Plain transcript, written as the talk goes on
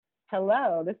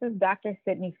Hello, this is Dr.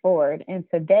 Sydney Ford, and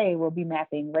today we'll be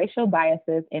mapping racial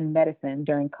biases in medicine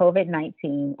during COVID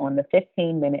 19 on the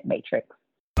 15-minute matrix.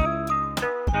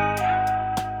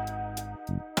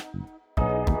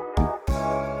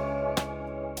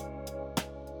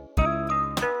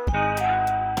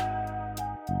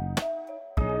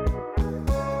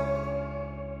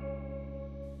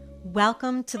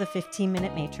 Welcome to the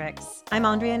 15-Minute Matrix. I'm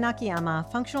Andrea Nakayama,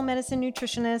 functional medicine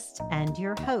nutritionist and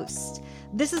your host.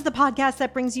 This is the podcast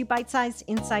that brings you bite-sized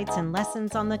insights and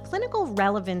lessons on the clinical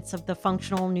relevance of the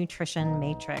functional nutrition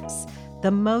matrix,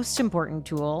 the most important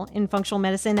tool in functional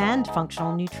medicine and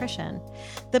functional nutrition.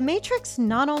 The matrix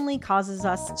not only causes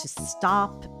us to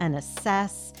stop and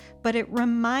assess, but it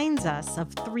reminds us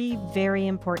of three very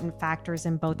important factors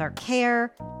in both our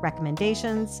care,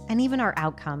 recommendations, and even our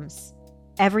outcomes.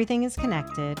 Everything is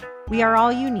connected. We are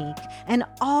all unique, and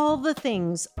all the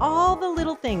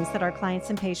little things that our clients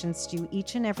and patients do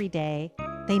each and every day,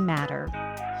 they matter.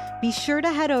 Be sure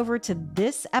to head over to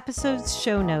this episode's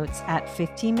show notes at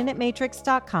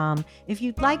 15minutematrix.com if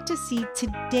you'd like to see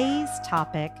today's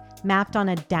topic mapped on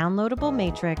a downloadable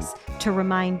matrix to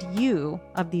remind you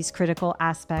of these critical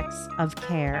aspects of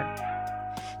care.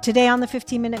 Today on the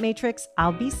 15-Minute Matrix,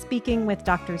 I'll be speaking with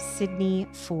Dr. Sydney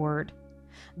Ford.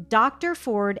 Dr.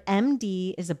 Ford,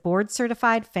 MD, is a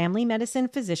board-certified family medicine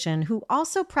physician who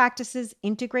also practices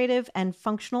integrative and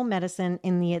functional medicine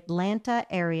in the Atlanta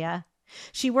area.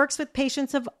 She works with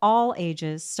patients of all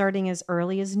ages, starting as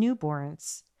early as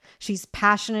newborns. She's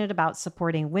passionate about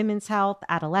supporting women's health,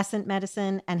 adolescent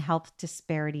medicine, and health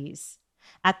disparities.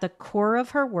 At the core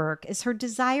of her work is her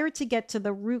desire to get to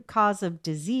the root cause of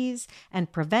disease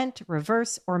and prevent,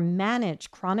 reverse, or manage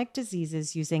chronic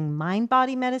diseases using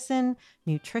mind-body medicine,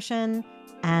 nutrition,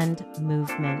 and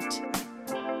movement.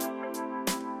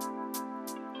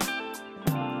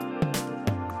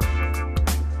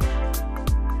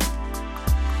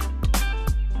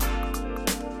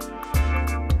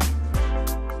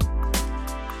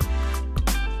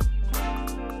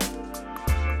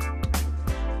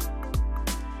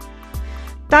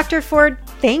 Dr. Ford,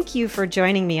 thank you for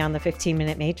joining me on the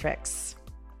 15-Minute Matrix.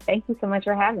 Thank you so much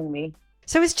for having me.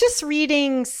 So I was just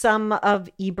reading some of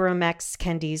Ibram X.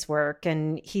 Kendi's work,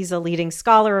 and he's a leading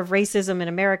scholar of racism in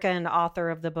America and author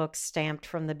of the book Stamped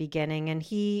from the Beginning. And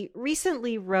he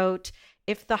recently wrote,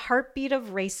 "If the heartbeat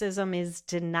of racism is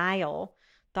denial,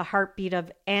 the heartbeat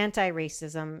of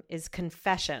anti-racism is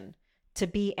confession. To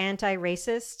be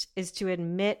anti-racist is to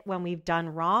admit when we've done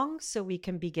wrong so we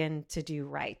can begin to do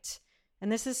right."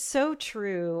 And this is so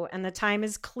true, and the time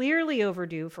is clearly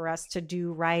overdue for us to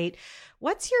do right.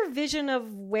 What's your vision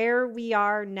of where we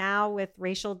are now with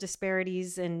racial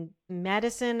disparities in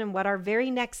medicine and what our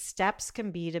very next steps can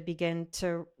be to begin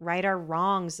to right our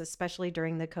wrongs, especially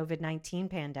during the COVID-19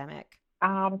 pandemic?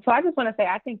 So I just want to say,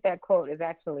 I think that quote is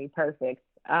actually perfect.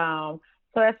 So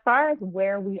as far as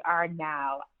where we are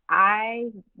now, I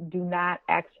do not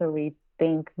actually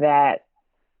think that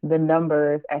the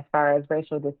numbers as far as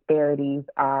racial disparities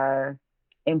are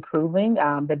improving.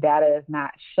 The data is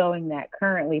not showing that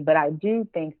currently, but I do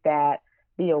think that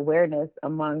the awareness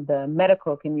among the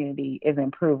medical community is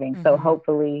improving. So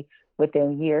hopefully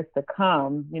within years to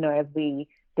come, as we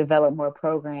develop more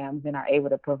programs and are able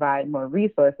to provide more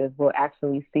resources, we'll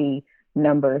actually see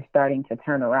numbers starting to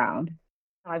turn around.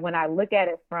 Like when I look at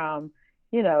it from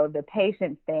the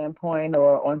patient standpoint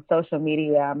or on social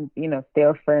media, I'm,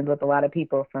 still friends with a lot of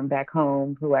people from back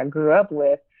home who I grew up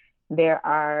with. There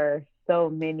are so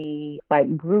many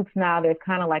groups now. There's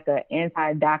kind of like an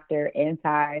anti-doctor,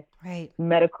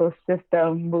 anti-medical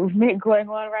system movement going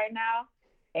on right now.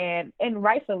 And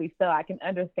rightfully so. I can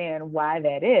understand why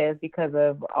that is because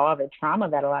of all the trauma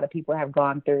that a lot of people have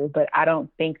gone through. But I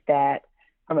don't think that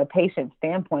from a patient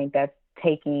standpoint, that's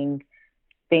taking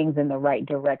things in the right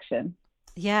direction.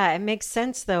 Yeah, it makes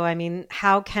sense, though. I mean,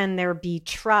 how can there be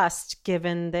trust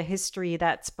given the history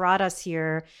that's brought us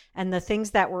here and the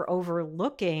things that we're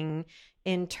overlooking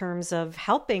in terms of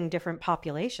helping different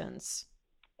populations?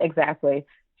 Exactly.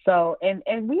 So,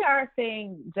 and we are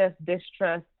seeing just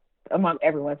distrust among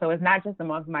everyone. So it's not just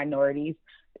among minorities,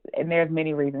 and there's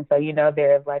many reasons. So,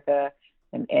 there's like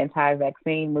an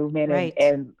anti-vaccine movement, right.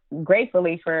 and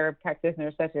gratefully for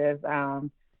practitioners such as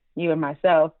you and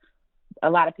myself, a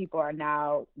lot of people are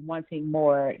now wanting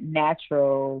more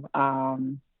natural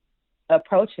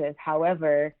approaches.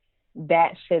 However,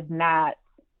 that should not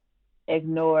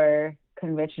ignore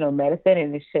conventional medicine,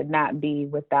 and it should not be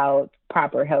without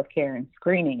proper healthcare and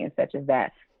screening and such as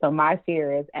that. So my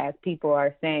fear is, as people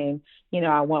are saying,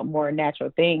 I want more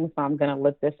natural things, so I'm going to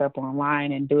look this up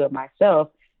online and do it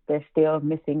myself, they're still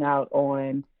missing out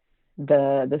on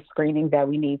the screenings that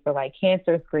we need for like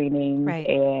cancer screenings, Right.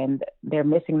 and they're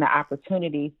missing the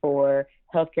opportunity for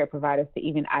healthcare providers to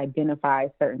even identify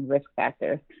certain risk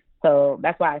factors. So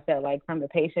that's why I said, like, from the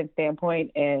patient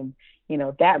standpoint and,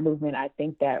 that movement, I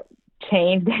think that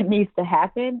change that needs to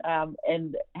happen,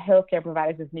 and healthcare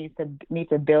providers just need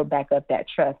to build back up that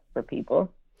trust for people.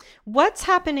 What's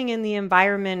happening in the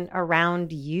environment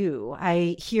around you?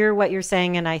 I hear what you're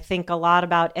saying, and I think a lot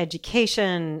about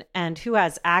education and who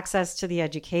has access to the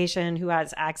education, who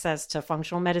has access to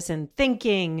functional medicine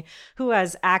thinking, who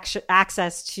has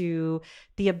access to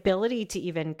the ability to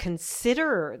even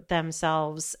consider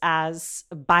themselves as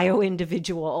a bio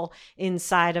individual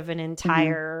inside of an Mm-hmm.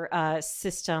 entire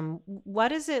system.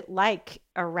 What is it like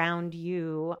around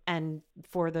you and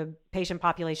for the patient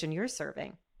population you're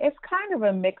serving? It's kind of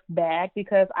a mixed bag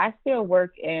because I still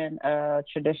work in a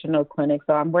traditional clinic.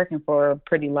 So I'm working for a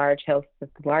pretty large the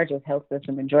largest health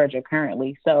system in Georgia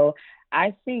currently. So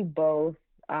I see both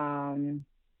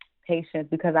patients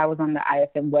because I was on the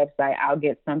IFM website. I'll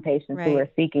get some patients who Right. are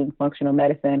seeking functional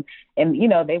medicine and,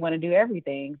 they want to do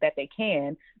everything that they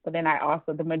can. But then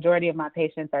the majority of my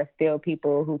patients are still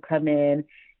people who come in,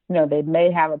 they may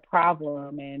have a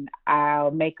problem and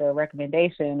I'll make a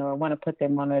recommendation or want to put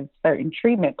them on a certain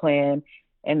treatment plan.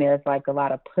 And there's like a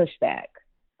lot of pushback.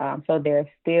 So there's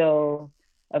still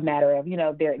a matter of,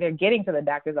 they're getting to the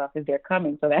doctor's office, they're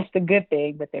coming. So that's the good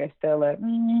thing, but they're still like,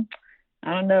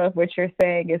 I don't know if what you're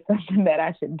saying is something that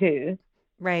I should do.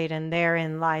 Right. And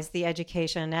therein lies the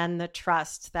education and the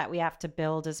trust that we have to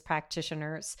build as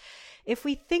practitioners. If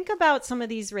we think about some of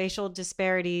these racial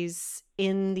disparities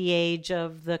in the age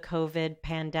of the COVID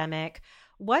pandemic,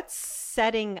 what's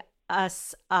setting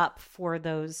us up for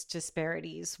those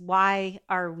disparities? Why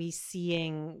are we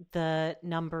seeing the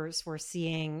numbers we're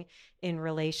seeing in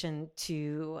relation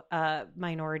to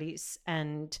minorities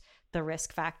and the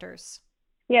risk factors?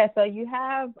 Yeah, so you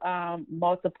have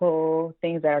multiple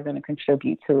things that are going to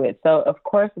contribute to it. So, of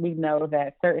course, we know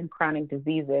that certain chronic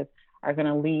diseases are going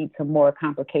to lead to more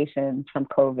complications from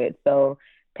COVID. So,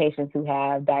 patients who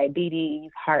have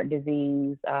diabetes, heart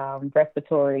disease,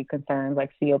 respiratory concerns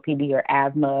like COPD or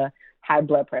asthma, high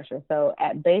blood pressure. So,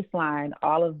 at baseline,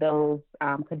 all of those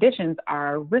conditions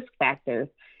are risk factors.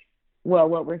 Well,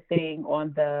 what we're seeing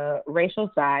on the racial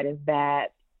side is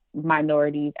that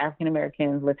minorities, African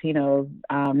Americans, Latinos,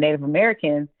 Native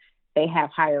Americans, they have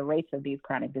higher rates of these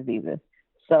chronic diseases.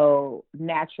 So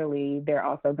naturally, they're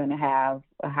also going to have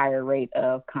a higher rate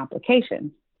of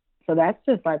complications. So that's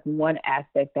just like one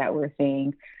aspect that we're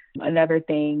seeing. Another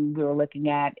thing we were looking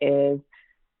at is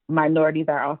minorities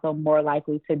are also more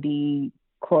likely to be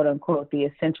quote unquote the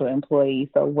essential employee.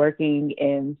 So working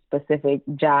in specific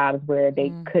jobs where they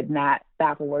Mm, could not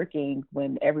stop working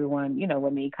when everyone,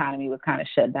 when the economy was kind of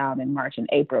shut down in March and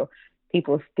April,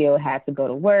 people still had to go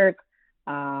to work.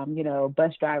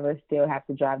 Bus drivers still have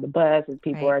to drive the bus as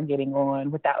people right. are getting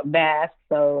on without masks.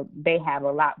 So they have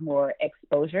a lot more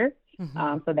exposure.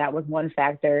 Hmm. So that was one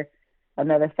factor.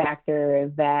 Another factor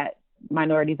is that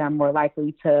minorities are more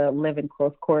likely to live in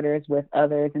close quarters with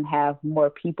others and have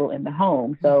more people in the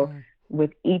home. So Hmm.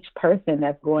 with each person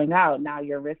that's going out, now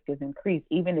your risk is increased.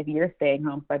 Even if you're staying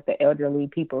home, like the elderly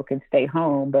people can stay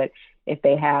home, but if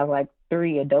they have like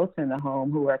three adults in the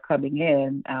home who are coming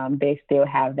in, they still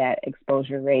have that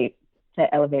exposure rate, that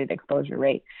elevated exposure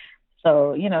rate.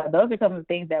 So, those are some of the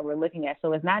things that we're looking at.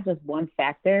 So it's not just one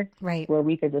factor Right. where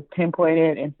we could just pinpoint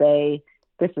it and say,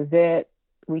 this is it.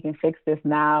 We can fix this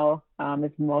now.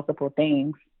 It's multiple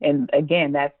things. And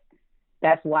again,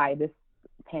 that's why this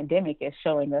pandemic is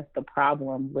showing us the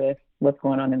problem with what's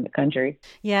going on in the country.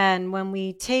 Yeah. And when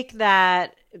we take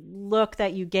that look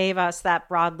that you gave us, that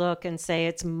broad look, and say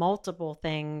it's multiple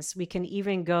things, we can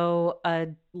even go a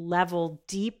level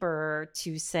deeper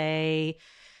to say,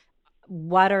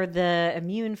 what are the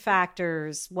immune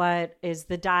factors? What is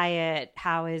the diet?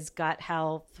 How is gut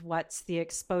health? What's the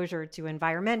exposure to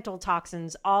environmental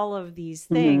toxins? All of these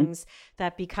Mm-hmm. things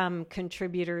that become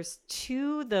contributors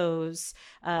to those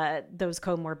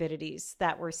comorbidities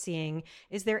that we're seeing.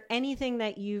 Is there anything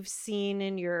that you've seen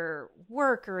in your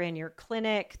work or in your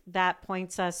clinic that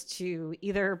points us to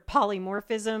either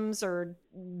polymorphisms or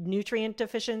nutrient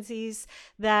deficiencies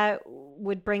that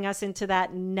would bring us into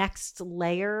that next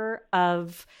layer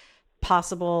of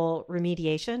possible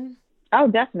remediation? Oh,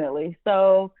 definitely.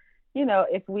 So, and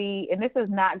this is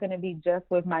not going to be just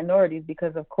with minorities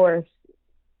because, of course,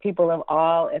 people of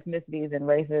all ethnicities and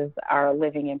races are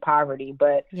living in poverty,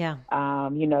 but Yeah.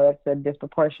 it's a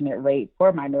disproportionate rate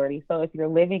for minorities. So if you're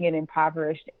living in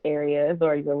impoverished areas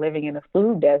or you're living in a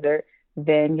food desert,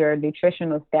 then your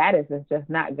nutritional status is just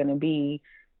not going to be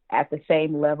at the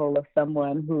same level of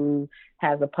someone who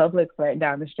has a Publix right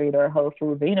down the street or a Whole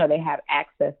Foods. You know, they have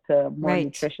access to more Right.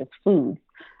 nutritious foods.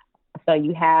 So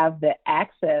you have the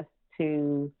access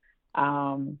to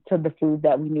the food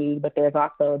that we need, but there's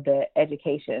also the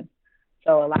education.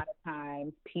 So a lot of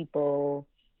times people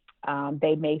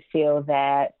they may feel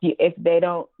that if they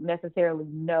don't necessarily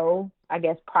know, I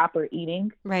guess, proper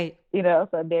eating, Right. you know,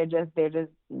 so they're just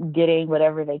getting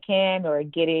whatever they can or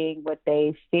getting what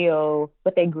they feel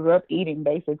what they grew up eating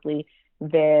basically,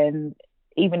 then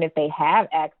even if they have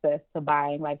access to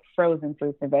buying like frozen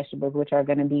fruits and vegetables, which are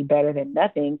going to be better than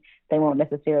nothing, they won't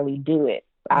necessarily do it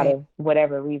out Right. of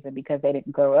whatever reason, because they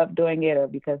didn't grow up doing it or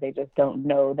because they just don't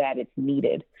know that it's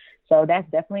needed. So that's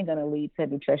definitely going to lead to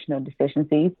nutritional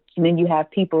deficiencies. And then you have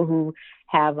people who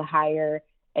have a higher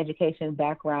education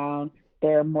background.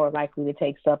 They're more likely to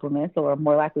take supplements or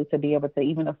more likely to be able to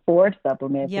even afford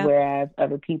supplements, Yep. whereas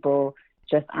other people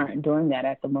just aren't doing that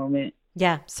at the moment.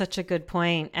 Yeah, such a good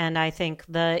point. And I think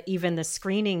even the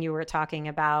screening you were talking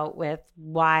about with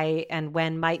why and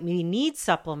when might we need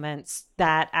supplements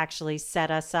that actually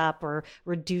set us up or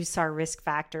reduce our risk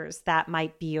factors, that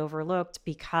might be overlooked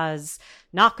because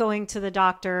not going to the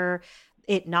doctor,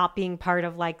 it not being part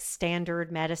of like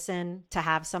standard medicine to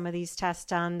have some of these tests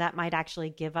done, that might actually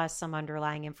give us some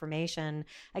underlying information.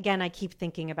 Again, I keep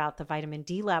thinking about the vitamin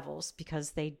D levels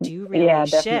because they do really Yeah,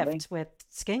 definitely. shift with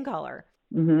skin color.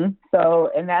 So,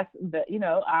 and that's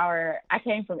I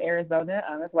came from Arizona.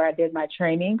 That's where I did my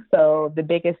training. So the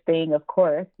biggest thing, of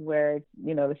course, where,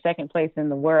 the second place in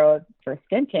the world for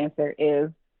skin cancer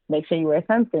is make sure you wear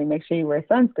sunscreen, make sure you wear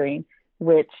sunscreen,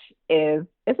 which is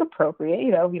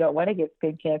appropriate. We don't want to get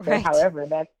skin cancer. Right. However,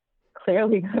 that's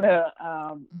clearly going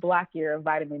to block your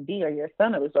vitamin D or your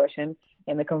sun absorption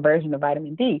and the conversion of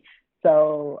vitamin D.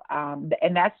 So,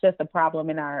 and that's just a problem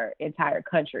in our entire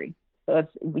country. So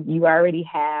you already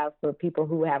have, for people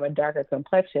who have a darker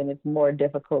complexion, it's more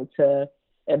difficult to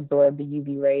absorb the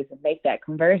UV rays and make that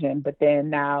conversion. But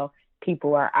then now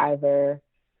people are either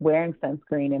wearing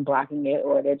sunscreen and blocking it,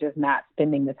 or they're just not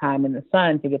spending the time in the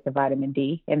sun to get the vitamin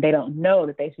D, and they don't know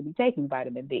that they should be taking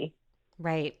vitamin D.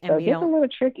 Right. And So it we gets a don't, little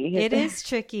tricky. it is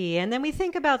tricky. And then we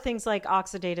think about things like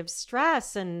oxidative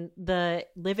stress and the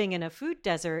living in a food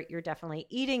desert. You're definitely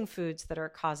eating foods that are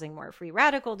causing more free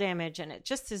radical damage. And it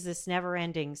just is this never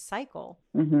ending cycle.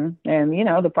 And,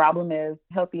 the problem is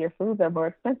healthier foods are more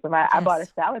expensive. I bought a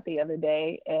Yes. salad the other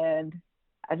day, and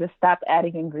I just stopped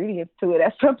adding ingredients to it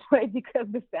at some point because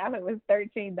the salad was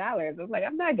 $13. I was like,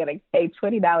 I'm not going to pay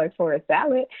 $20 for a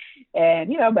salad.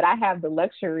 And, but I have the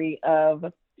luxury of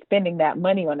spending that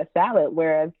money on a salad,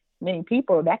 whereas many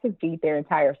people, that can feed their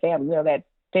entire family. That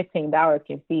 $15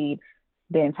 can feed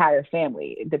the entire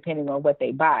family, depending on what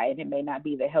they buy. And it may not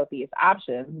be the healthiest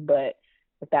options, but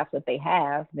if that's what they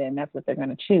have, then that's what they're going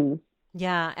to choose.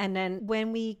 Yeah. And then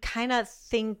when we kind of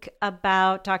think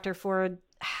about, Dr. Ford,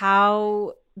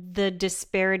 how the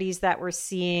disparities that we're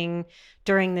seeing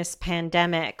during this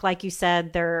pandemic, like you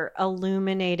said, they're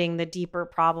illuminating the deeper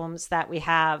problems that we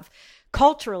have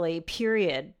culturally,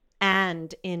 period,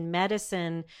 and in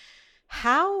medicine.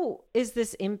 How is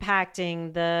this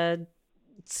impacting the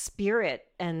spirit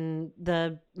and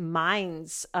the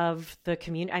minds of the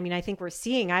community? I mean, I think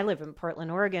I live in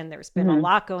Portland, Oregon. There's been a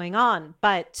lot going on,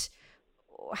 but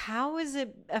how is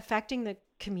it affecting the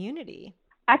community?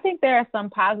 I think there are some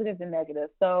positives and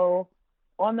negatives. So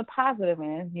on the positive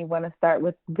end, you want to start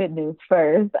with good news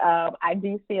first. I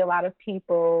do see a lot of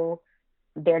people,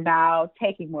 they're now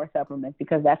taking more supplements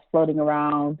because that's floating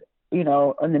around,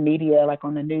 on the media, like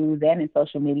on the news and in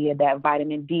social media, that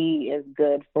vitamin D is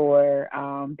good for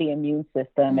the immune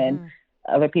system. And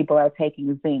Mm-hmm. other people are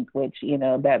taking zinc, which,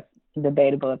 that's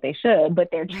debatable if they should, but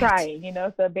they're Right. trying,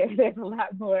 so there's a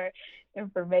lot more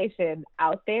information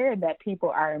out there that people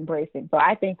are embracing. So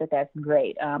I think that that's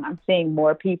great. I'm seeing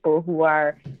more people who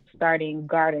are starting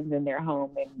gardens in their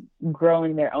home and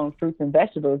growing their own fruits and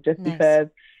vegetables just Nice. because,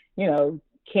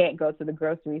 can't go to the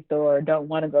grocery store or don't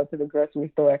want to go to the grocery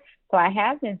store. So I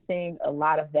have been seeing a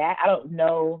lot of that. I don't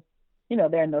know,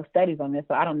 there are no studies on this,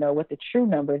 so I don't know what the true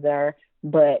numbers are,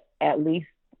 but at least,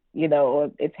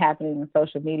 it's happening in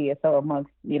social media. So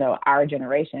amongst, our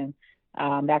generation,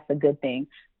 that's a good thing.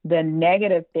 The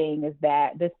negative thing is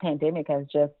that this pandemic has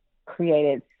just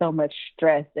created so much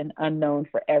stress and unknown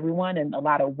for everyone and a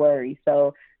lot of worry.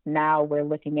 So now we're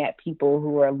looking at people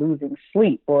who are losing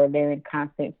sleep or they're in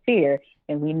constant fear.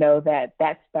 And we know that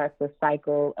that starts a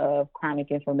cycle of chronic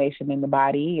inflammation in the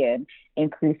body and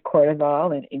increased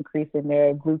cortisol and increase in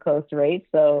their glucose rate.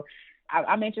 So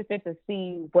I'm interested to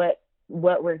see what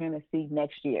what we're going to see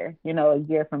next year, a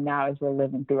year from now as we're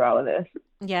living through all of this.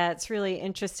 Yeah, it's really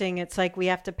interesting. It's like we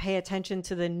have to pay attention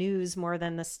to the news more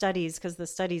than the studies because the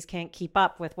studies can't keep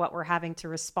up with what we're having to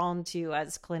respond to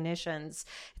as clinicians.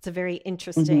 It's a very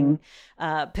interesting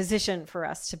position for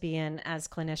us to be in as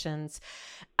clinicians.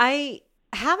 I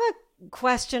have a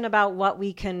question about what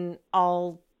we can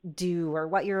all do or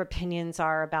what your opinions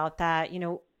are about that.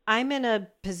 I'm in a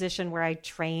position where I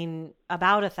train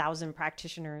about 1,000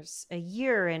 practitioners a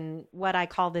year in what I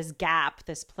call this gap,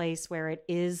 this place where it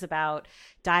is about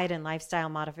diet and lifestyle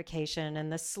modification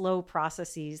and the slow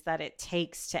processes that it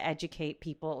takes to educate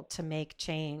people to make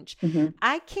change.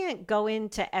 I can't go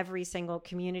into every single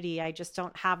community. I just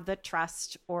don't have the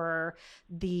trust or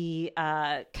the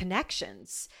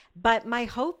connections. But my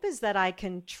hope is that I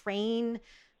can train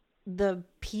the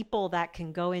people that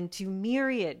can go into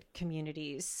myriad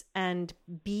communities and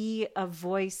be a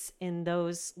voice in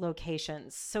those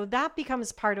locations. So that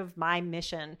becomes part of my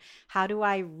mission. How do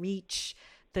I reach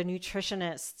the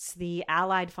nutritionists, the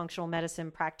allied functional medicine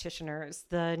practitioners,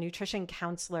 the nutrition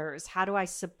counselors? How do I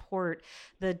support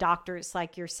the doctors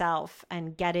like yourself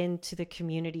and get into the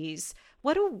communities?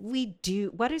 What do we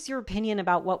do? What is your opinion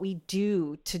about what we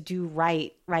do to do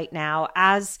right now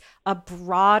as a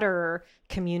broader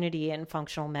community in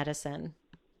functional medicine?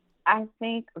 I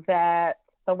think that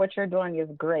what you're doing is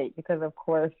great because, of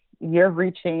course, you're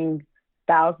reaching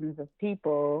thousands of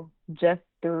people just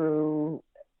through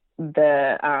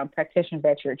the practitioners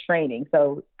that you're training.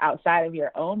 So outside of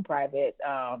your own private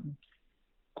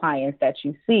clients that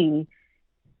you see,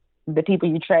 the people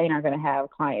you train are going to have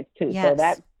clients too. Yes. So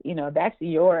that's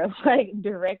your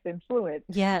direct influence.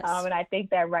 Yes. And I think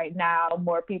that right now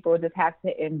more people just have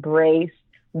to embrace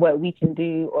what we can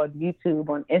do on YouTube,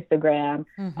 on Instagram,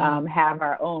 have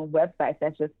our own websites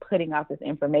that's just putting out this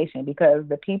information because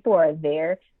the people are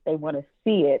there. They want to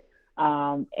see it.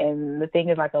 And the thing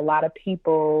is, a lot of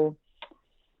people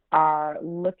are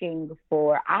looking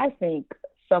for, I think,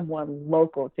 someone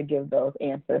local to give those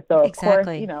answers. So of course,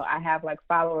 I have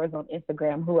followers on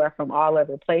Instagram who are from all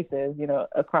other places,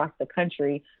 across the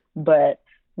country. But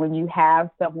when you have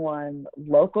someone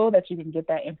local that you can get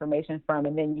that information from,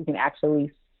 and then you can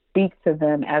actually speak to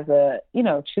them as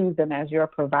choose them as your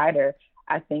provider,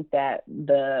 I think that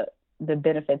the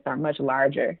benefits are much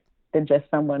larger than just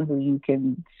someone who you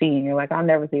can see and you're like, I'll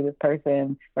never see this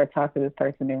person or talk to this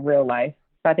person in real life.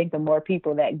 So I think the more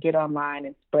people that get online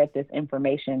and spread this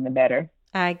information, the better.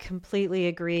 I completely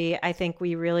agree. I think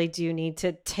we really do need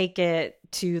to take it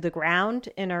to the ground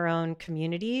in our own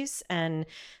communities. And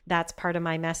that's part of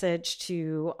my message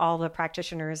to all the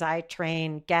practitioners I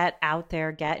train. Get out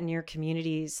there, get in your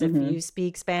communities. If you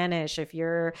speak Spanish, if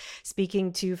you're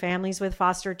speaking to families with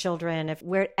foster children, if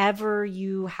wherever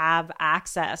you have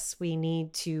access, we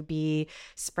need to be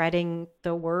spreading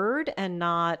the word and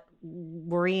not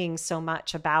worrying so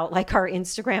much about our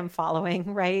Instagram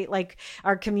following, right?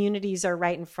 Our communities are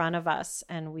right in front of us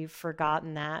and we've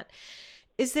forgotten that.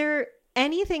 Is there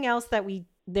anything else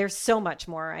there's so much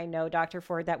more, I know, Dr.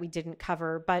 Ford, that we didn't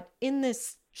cover, but in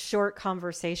this short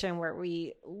conversation where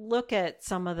we look at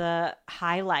some of the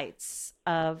highlights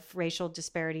of racial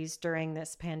disparities during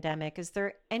this pandemic, is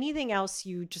there anything else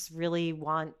you just really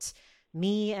want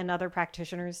me and other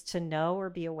practitioners to know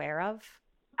or be aware of?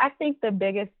 I think the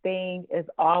biggest thing is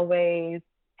always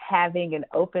having an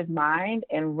open mind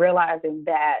and realizing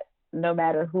that no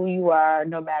matter who you are,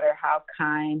 no matter how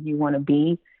kind you want to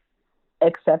be,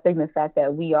 accepting the fact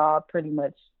that we all pretty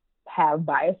much have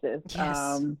biases.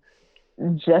 Yes.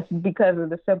 Just because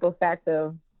of the simple fact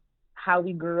of how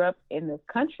we grew up in this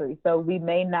country. So we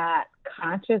may not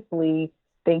consciously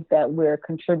think that we're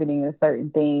contributing to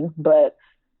certain things, but,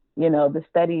 the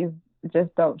studies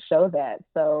just don't show that.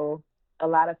 So a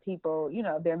lot of people,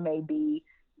 there may be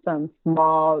some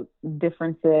small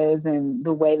differences in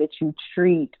the way that you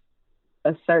treat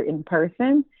a certain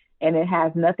person, and it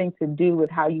has nothing to do with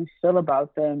how you feel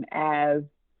about them as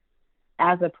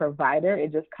a provider.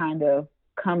 It just kind of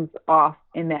comes off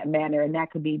in that manner, and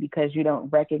that could be because you don't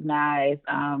recognize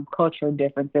cultural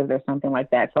differences or something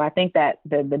like that. So I think that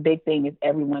the big thing is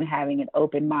everyone having an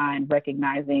open mind,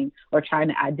 recognizing or trying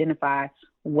to identify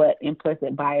what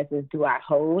implicit biases do I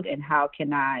hold and how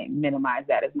can I minimize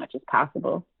that as much as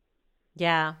possible.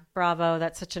 Yeah, bravo.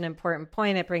 That's such an important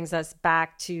point. It brings us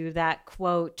back to that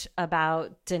quote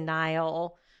about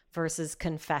denial versus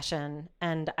confession.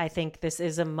 And I think this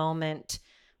is a moment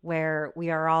where we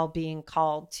are all being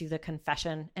called to the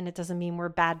confession. And it doesn't mean we're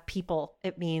bad people.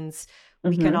 It means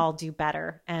we can all do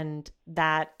better. And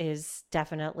that is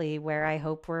definitely where I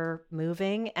hope we're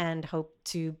moving and hope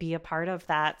to be a part of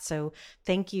that. So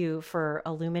thank you for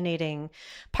illuminating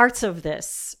parts of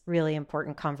this really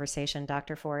important conversation,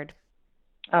 Dr. Ford.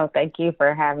 Oh, thank you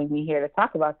for having me here to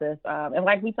talk about this. And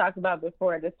like we talked about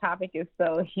before, this topic is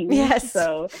so huge. Yes.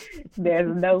 So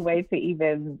there's no way to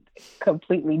even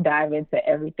completely dive into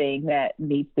everything that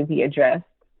needs to be addressed.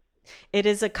 It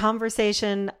is a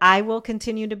conversation I will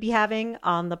continue to be having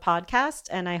on the podcast,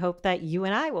 and I hope that you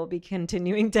and I will be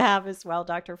continuing to have as well,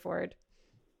 Dr. Ford.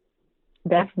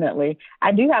 Definitely.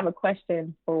 I do have a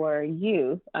question for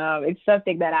you. It's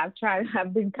something that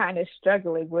I've been kind of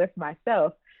struggling with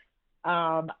myself.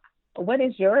 What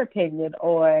is your opinion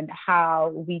on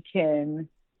how we can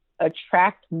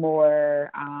attract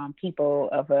more people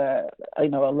of a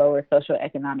lower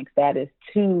socioeconomic status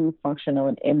to functional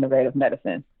and integrative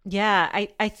medicine? Yeah,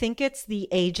 I think it's the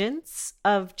agents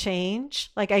of change.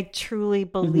 Like, I truly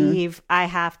believe I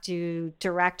have to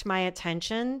direct my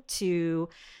attention to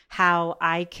how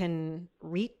I can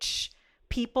reach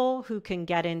people who can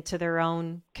get into their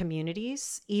own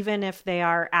communities, even if they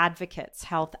are advocates,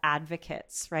 health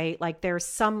advocates, right? Like, there's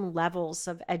some levels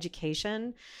of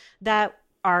education that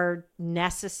are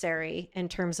necessary in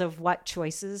terms of what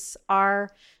choices are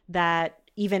that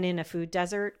even in a food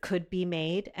desert could be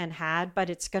made and had, but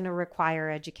it's going to require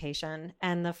education.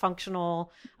 And the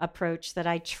functional approach that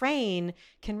I train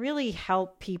can really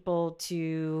help people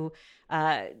to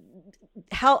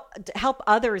help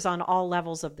others on all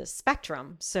levels of the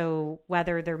spectrum. So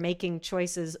whether they're making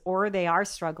choices or they are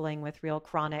struggling with real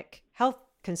chronic health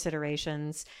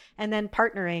considerations, and then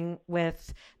partnering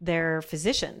with their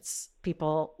physicians,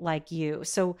 people like you.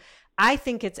 So I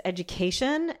think it's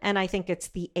education, and I think it's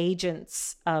the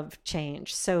agents of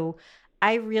change. So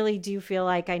I really do feel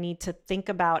like I need to think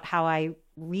about how I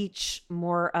reach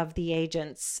more of the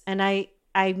agents. And I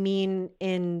mean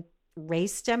in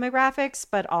race demographics,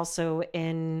 but also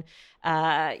in,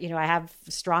 I have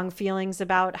strong feelings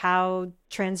about how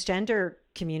transgender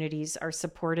communities are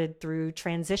supported through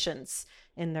transitions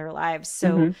in their lives.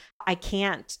 So I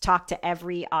can't talk to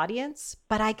every audience,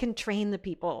 but I can train the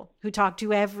people who talk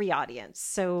to every audience.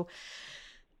 So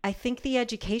I think the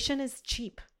education is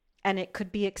cheap and it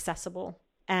could be accessible,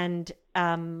 and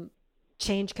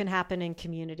change can happen in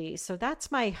communities. So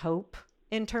that's my hope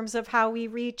in terms of how we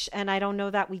reach. And I don't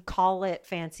know that we call it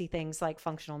fancy things like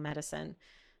functional medicine.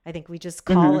 I think we just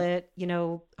call it,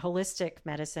 holistic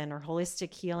medicine or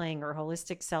holistic healing or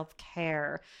holistic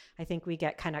self-care. I think we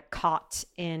get kind of caught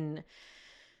in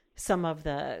some of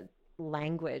the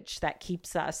language that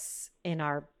keeps us in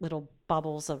our little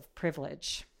bubbles of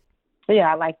privilege.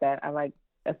 Yeah, I like that. I like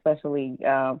especially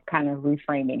kind of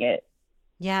reframing it.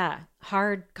 Yeah.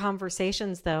 Hard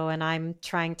conversations though. And I'm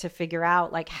trying to figure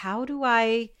out, like, how do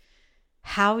I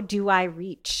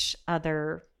reach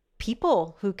other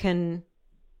people who can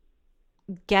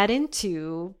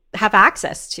have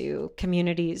access to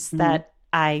communities that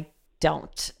I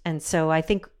don't. And so I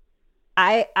think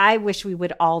I wish we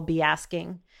would all be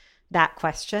asking that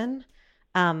question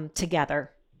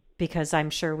together, because I'm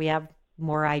sure we have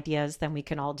more ideas than we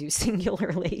can all do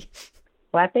singularly.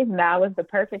 Well, I think now is the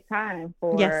perfect time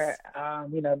for, the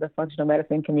functional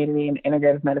medicine community and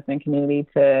integrative medicine community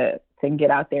to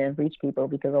get out there and reach people,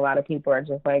 because a lot of people are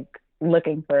just like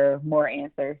looking for more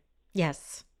answers.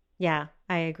 Yes. Yeah,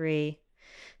 I agree.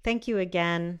 Thank you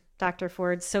again, Dr.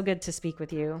 Ford. So good to speak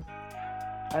with you.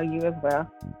 Oh, you as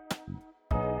well.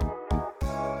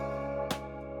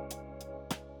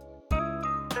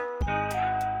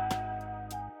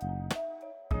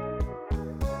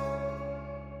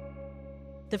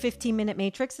 The 15-Minute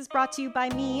Matrix is brought to you by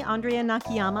me, Andrea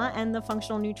Nakayama, and the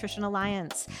Functional Nutrition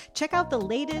Alliance. Check out the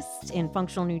latest in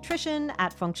functional nutrition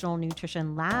at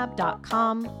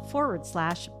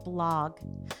functionalnutritionlab.com/blog.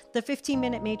 The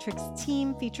 15-Minute Matrix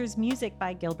team features music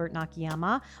by Gilbert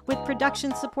Nakayama, with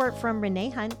production support from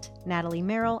Renee Hunt, Natalie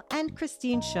Merrill, and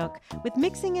Christine Shook, with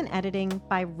mixing and editing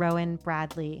by Rowan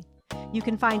Bradley. You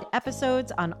can find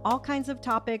episodes on all kinds of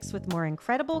topics with more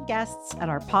incredible guests at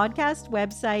our podcast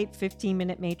website,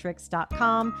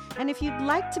 15minutematrix.com. And if you'd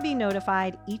like to be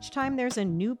notified each time there's a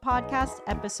new podcast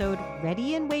episode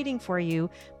ready and waiting for you,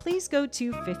 please go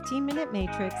to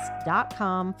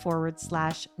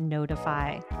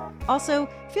 15minutematrix.com/notify. Also,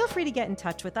 feel free to get in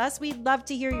touch with us. We'd love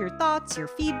to hear your thoughts, your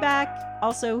feedback,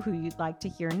 also who you'd like to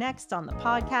hear next on the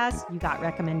podcast. You got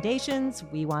recommendations?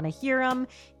 We want to hear them.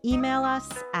 Email us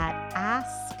at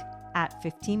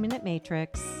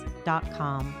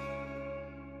ask@15minutematrix.com.